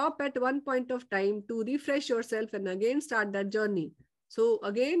stop at one point of time to refresh yourself and again start that journey. So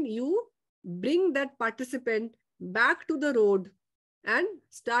again, you bring that participant back to the road and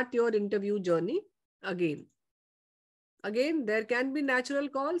start your interview journey again. Again, there can be natural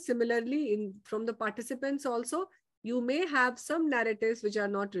calls. Similarly, from the participants also, you may have some narratives which are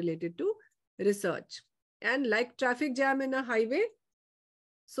not related to research. And like traffic jam in a highway,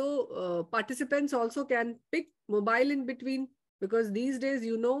 so participants also can pick mobile in between, because these days,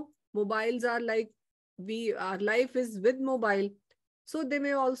 mobiles are like, our life is with mobile. So they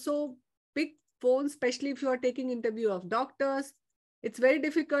may also pick phones, especially if you are taking interview of doctors. It's very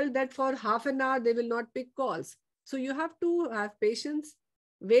difficult that for half an hour, they will not pick calls. So you have to have patience,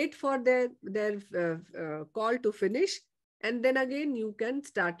 wait for their call to finish, and then again you can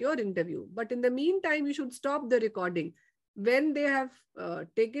start your interview. But in the meantime, you should stop the recording. When they have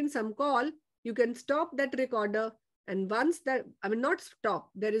taken some call, you can stop that recorder. And once that, not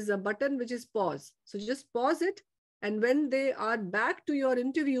stop, there is a button which is pause. So just pause it. And when they are back to your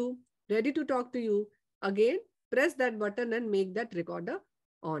interview, ready to talk to you, again, press that button and make that recorder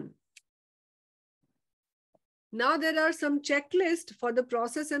on. Now there are some checklists for the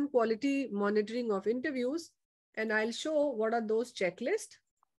process and quality monitoring of interviews, and I'll show what are those checklists.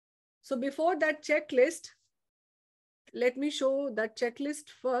 So before that checklist, let me show that checklist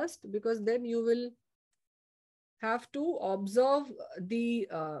first, because then you will have to observe the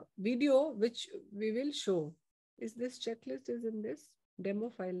video which we will show. Is this checklist is in this demo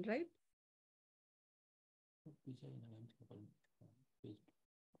file, right?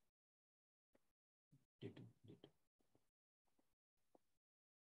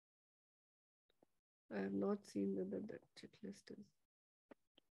 I have not seen whether that checklist is.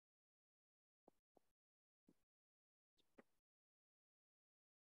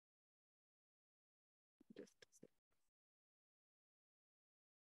 Just a second.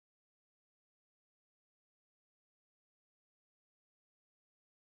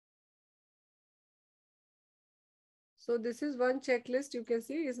 So this is one checklist you can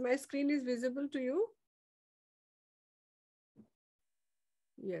see. Is my screen is visible to you?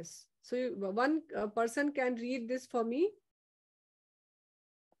 Yes. So one person can read this for me.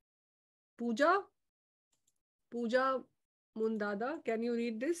 Pooja Mundada, can you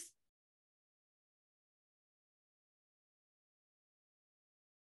read this?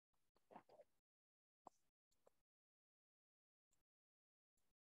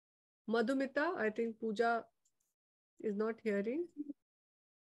 Madhumita, I think Pooja is not hearing.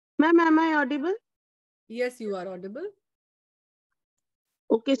 Ma'am, am I audible? Yes, you are audible.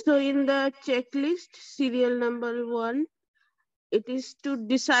 Okay, so in the checklist, serial number 1, it is to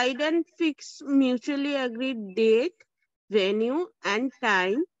decide and fix mutually agreed date, venue, and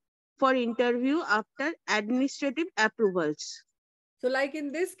time for interview after administrative approvals. So like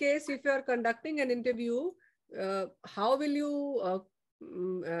in this case, if you are conducting an interview, how will you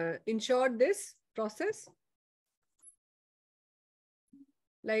ensure this process?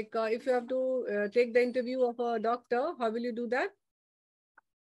 Like if you have to take the interview of a doctor, how will you do that?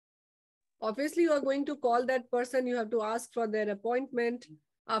 Obviously, you are going to call that person. You have to ask for their appointment.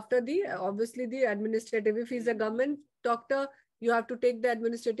 After the, obviously, the administrative, if he's a government doctor, you have to take the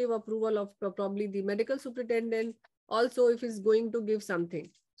administrative approval of probably the medical superintendent. Also, if he's going to give something.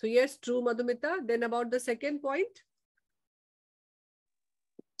 So yes, true, Madhumita. Then about the second point.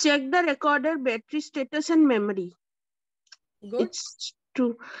 Check the recorder battery status and memory. Good. It's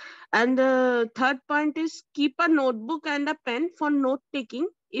true. And the third point is keep a notebook and a pen for note taking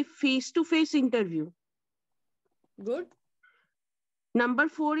if face-to-face interview. Good. Number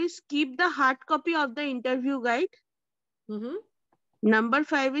 4 is keep the hard copy of the interview guide. Mm-hmm. Number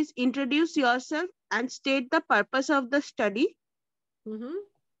 5 is introduce yourself and state the purpose of the study. Mm-hmm.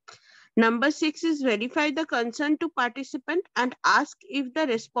 Number 6 is verify the consent to participant and ask if the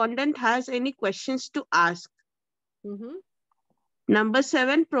respondent has any questions to ask. Mm-hmm. Number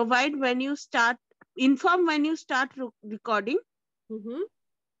 7, inform when you start recording. Mm-hmm.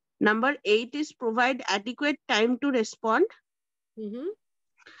 Number 8 is provide adequate time to respond. Mm-hmm.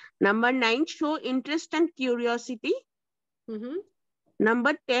 Number 9, show interest and curiosity. Mm-hmm.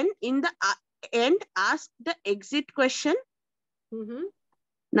 Number 10, in the end, ask the exit question. Mm-hmm.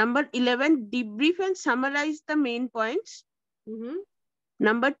 Number 11, debrief and summarize the main points. Mm-hmm.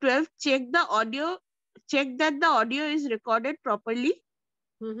 Number 12, check that the audio is recorded properly.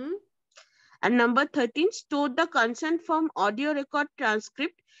 Mm-hmm. And number 13, store the consent form audio record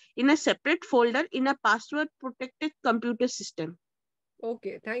transcript in a separate folder in a password protected computer system.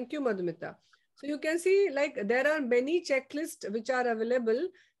 Okay, thank you, Madhumita. So you can see, like, there are many checklists which are available.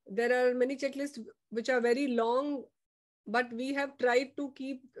 There are many checklists which are very long, but we have tried to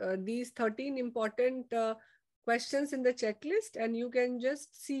keep these 13 important questions in the checklist, and you can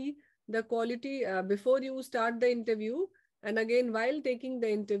just see the quality before you start the interview. And again, while taking the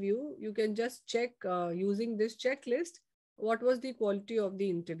interview, you can just check using this checklist, what was the quality of the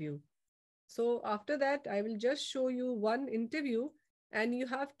interview. So after that, I will just show you one interview, and you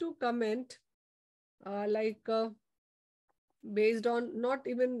have to comment based on not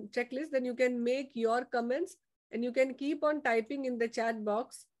even checklist, then you can make your comments and you can keep on typing in the chat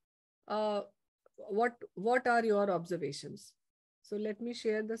box what are your observations. So let me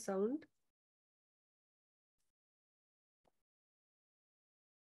share the sound.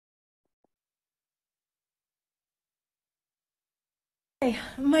 Hi,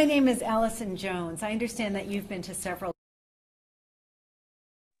 my name is Allison Jones. I understand that you've been to several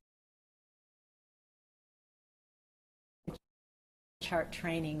chart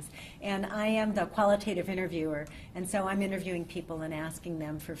trainings, and I am the qualitative interviewer, and so I'm interviewing people and asking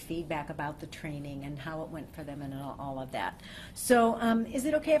them for feedback about the training and how it went for them and all of that. So is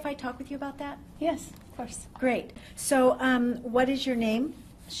it okay if I talk with you about that? Yes, of course. Great. So what is your name?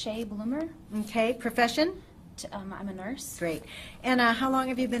 Shay Bloomer. Okay. Profession? I'm a nurse. Great. And how long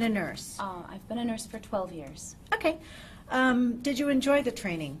have you been a nurse? I've been a nurse for 12 years. Okay. Did you enjoy the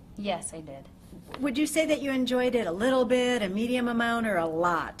training? Yes, I did. Would you say that you enjoyed it a little bit, a medium amount, or a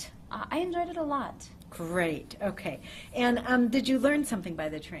lot? I enjoyed it a lot. Great. Okay. And did you learn something by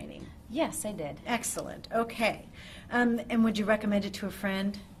the training? Yes, I did. Excellent. Okay. And would you recommend it to a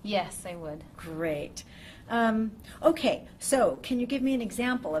friend? Yes, I would. Great. Okay. So can you give me an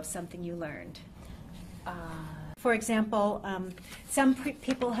example of something you learned? For example, some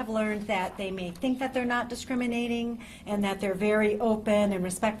people have learned that they may think that they're not discriminating and that they're very open and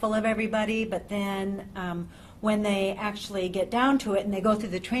respectful of everybody, but then when they actually get down to it and they go through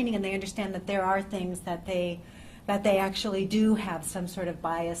the training and they understand that there are things that they actually do have some sort of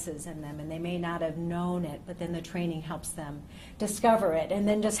biases in them, and they may not have known it, but then the training helps them discover it and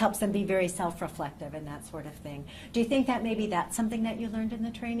then just helps them be very self-reflective and that sort of thing. Do you think that maybe that's something that you learned in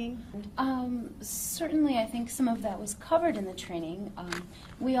the training? Certainly, I think some of that was covered in the training.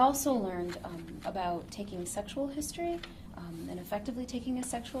 We also learned about taking sexual history and effectively taking a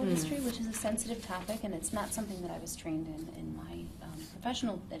sexual history, which is a sensitive topic, and it's not something that I was trained in my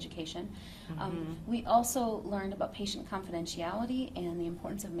professional education. We also learned about patient confidentiality and the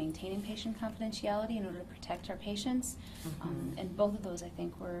importance of maintaining patient confidentiality in order to protect our patients. And both of those, I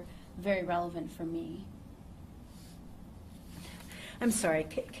think, were very relevant for me. I'm sorry,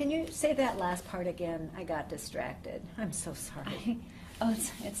 can you say that last part again? I got distracted. I'm so sorry. Oh,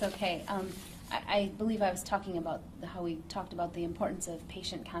 it's okay. I believe I was talking about how we talked about the importance of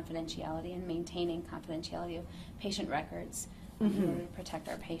patient confidentiality and maintaining confidentiality of patient records in order to protect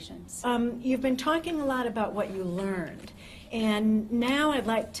our patients. You've been talking a lot about what you learned, and now I'd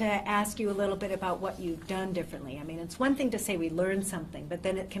like to ask you a little bit about what you've done differently. I mean, it's one thing to say we learned something, but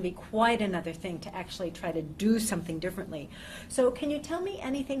then it can be quite another thing to actually try to do something differently. So can you tell me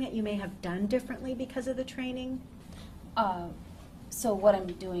anything that you may have done differently because of the training? So what I'm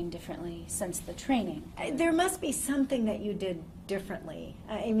doing differently since the training? There must be something that you did differently.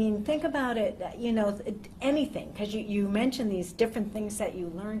 I mean, think about it, you know, anything, because you mentioned these different things that you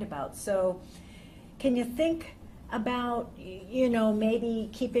learned about. So can you think about, you know, maybe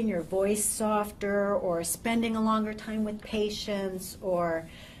keeping your voice softer or spending a longer time with patients or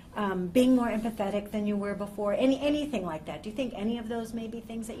being more empathetic than you were before? Anything like that? Do you think any of those may be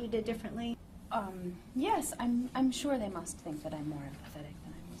things that you did differently? Yes, I'm sure they must think that I'm more empathetic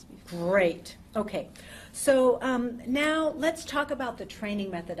than I was before. Great. Okay. So now let's talk about the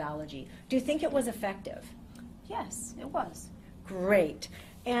training methodology. Do you think it was effective? Yes, it was. Great.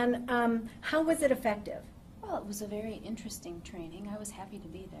 And how was it effective? Well, it was a very interesting training. I was happy to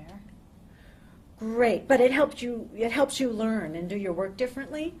be there. Great. But it helps you learn and do your work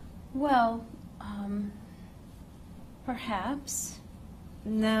differently? Well, perhaps.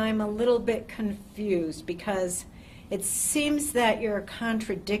 Now I'm a little bit confused because it seems that you're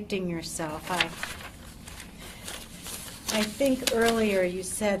contradicting yourself. I think earlier you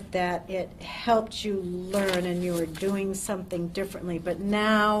said that it helped you learn and you were doing something differently, but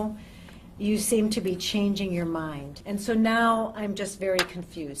now you seem to be changing your mind. And so now I'm just very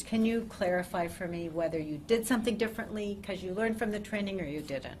confused. Can you clarify for me whether you did something differently because you learned from the training or you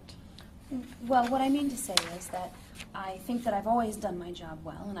didn't? Well, what I mean to say is that I think that I've always done my job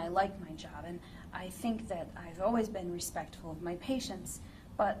well, and I like my job, and I think that I've always been respectful of my patients,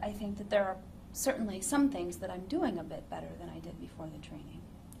 but I think that there are certainly some things that I'm doing a bit better than I did before the training.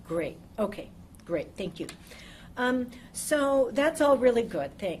 Great. Okay. Great. Thank you. So that's all really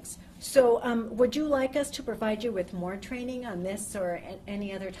good. Thanks. So would you like us to provide you with more training on this or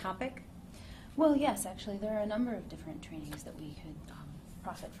any other topic? Well, yes, actually, there are a number of different trainings that we could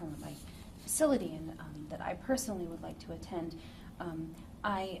profit from at my facility and that I personally would like to attend.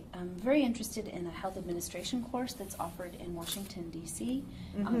 I am very interested in a health administration course that's offered in Washington, D.C.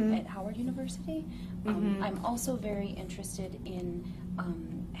 At Howard University. I'm also very interested in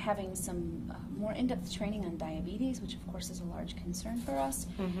having some more in-depth training on diabetes, which of course is a large concern for us.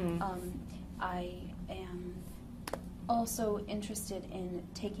 I am also interested in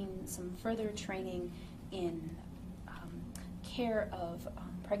taking some further training in care of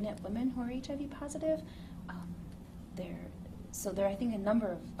pregnant women who are HIV positive. There are, I think, a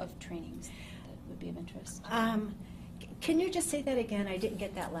number of trainings that would be of interest. Can you just say that again? I didn't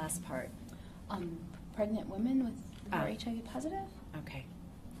get that last part. Pregnant women who are HIV positive? Okay.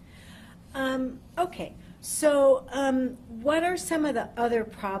 Okay. So what are some of the other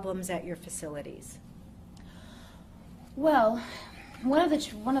problems at your facilities? Well, one of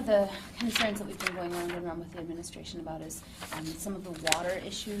the concerns that we've been going round and round with the administration about is some of the water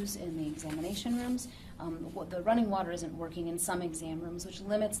issues in the examination rooms. The running water isn't working in some exam rooms, which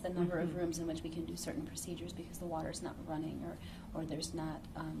limits the number of rooms in which we can do certain procedures because the water's not running or there's not.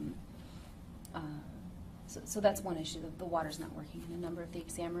 So that's one issue. The water's not working in a number of the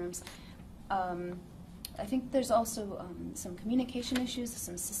exam rooms. I think there's also some communication issues,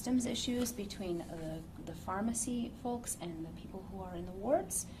 some systems issues between the pharmacy folks and the people who are in the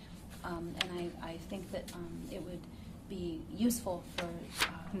wards. And I think that it would be useful for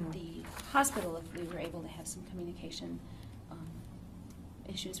the hospital if we were able to have some communication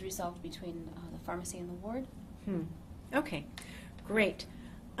issues resolved between the pharmacy and the ward. Okay, great.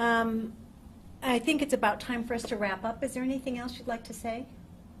 I think it's about time for us to wrap up. Is there anything else you'd like to say?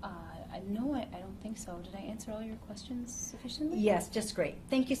 No, I don't think so. Did I answer all your questions sufficiently? Yes, just great.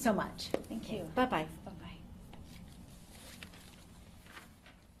 Thank you so much. Thank you. Bye-bye. Bye-bye.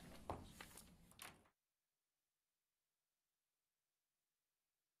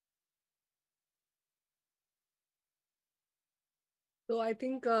 So I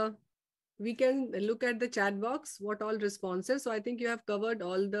think we can look at the chat box, what all responses. So I think you have covered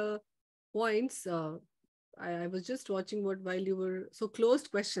all the points. I was just watching while you were, so closed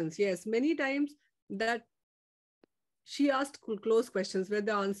questions. Yes, many times that she asked closed questions where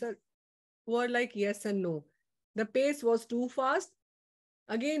the answer were like yes and no. The pace was too fast.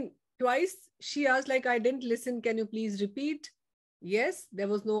 Again, twice she asked like, I didn't listen. Can you please repeat? Yes, there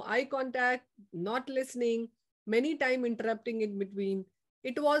was no eye contact, not listening, many time interrupting in between.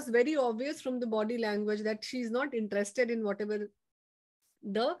 It was very obvious from the body language that she's not interested in whatever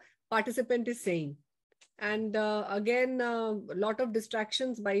the participant is saying. And again, a lot of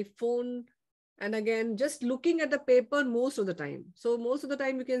distractions by phone. And again, just looking at the paper most of the time. So most of the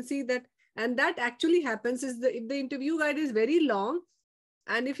time you can see that, and that actually happens is if the interview guide is very long,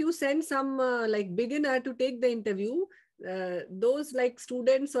 and if you send some like beginner to take the interview, those like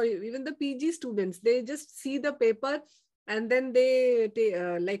students or even the PG students, they just see the paper and then they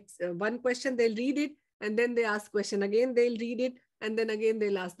one question, they'll read it and then they ask question again, they'll read it, and then again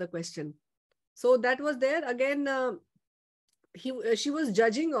they'll ask the question. So that was there again. She was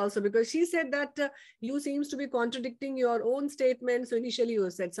judging also, because she said that you seems to be contradicting your own statement. So initially you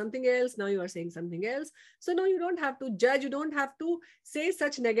said something else, now you are saying something else. So now you don't have to judge, you don't have to say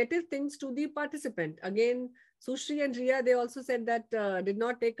such negative things to the participant. Again, Sushri and Ria, they also said that did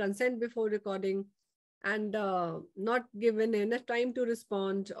not take consent before recording, and not given enough time to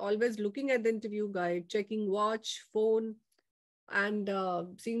respond, always looking at the interview guide, checking watch, phone, and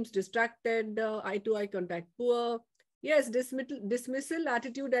seems distracted, eye-to-eye contact poor. Yes, dismissal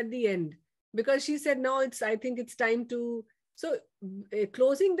attitude at the end, because she said, now I think it's time to, so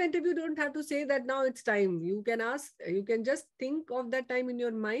closing the interview, don't have to say that now it's time. You can ask, you can just think of that time in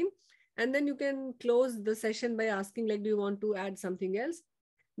your mind, and then you can close the session by asking, like, do you want to add something else?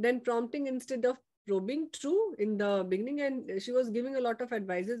 Then prompting instead of probing, true, in the beginning. And she was giving a lot of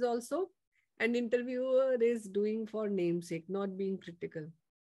advices also. And interviewer is doing for namesake, not being critical.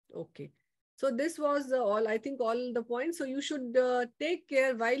 Okay. So this was all, I think, all the points. So you should take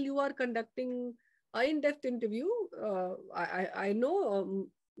care while you are conducting an in-depth interview. I know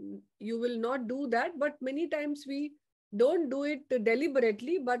you will not do that, but many times we don't do it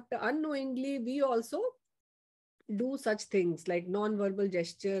deliberately, but unknowingly we also do such things like non-verbal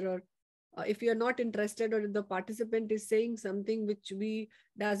gesture, or if you're not interested, or if the participant is saying something which we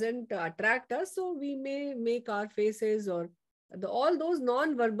doesn't attract us, so we may make our faces, or all those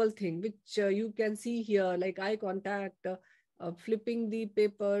non-verbal things which you can see here, like eye contact, flipping the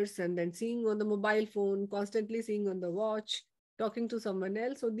papers, and then seeing on the mobile phone, constantly seeing on the watch, talking to someone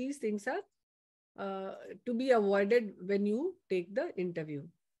else. So these things are to be avoided when you take the interview.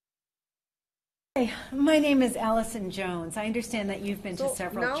 Hi, my name is Allison Jones. I understand that you've been to So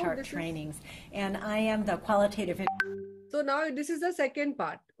several now chart this is- trainings, and I am the qualitative. So now this is the second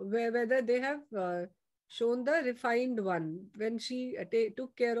part, where whether they have shown the refined one, when she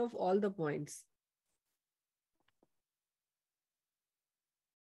took care of all the points.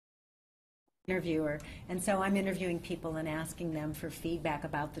 Interviewer, and so I'm interviewing people and asking them for feedback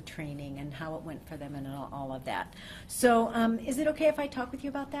about the training and how it went for them and all of that. So is it okay if I talk with you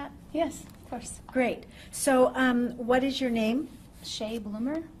about that? Yes, of course. Great. So what is your name? Shay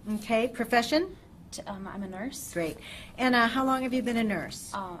Bloomer. Okay. Profession? I'm a nurse. Great. And how long have you been a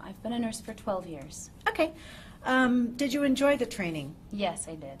nurse? I've been a nurse for 12 years. Okay. Did you enjoy the training? Yes,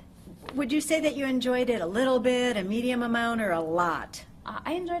 I did. Would you say that you enjoyed it a little bit, a medium amount, or a lot?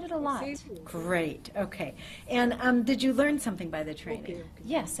 I enjoyed it a lot. Great. Okay. And did you learn something by the training? Okay.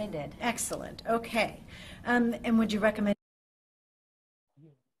 Yes, I did. Excellent. Okay. And would you recommend?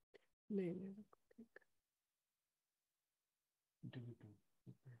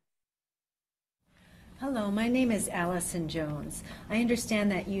 Hello, my name is Allison Jones. I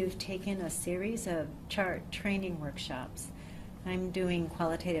understand that you've taken a series of chart training workshops. I'm doing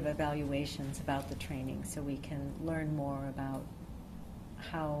qualitative evaluations about the training so we can learn more about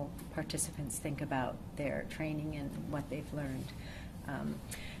how participants think about their training and what they've learned.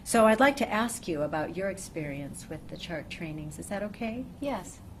 So I'd like to ask you about your experience with the chart trainings. Is that okay?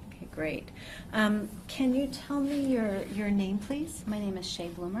 Yes. Okay, great. Can you tell me your name, please? My name is Shay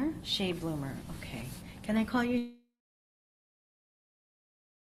Bloomer. Shay Bloomer. Okay. Can I call you?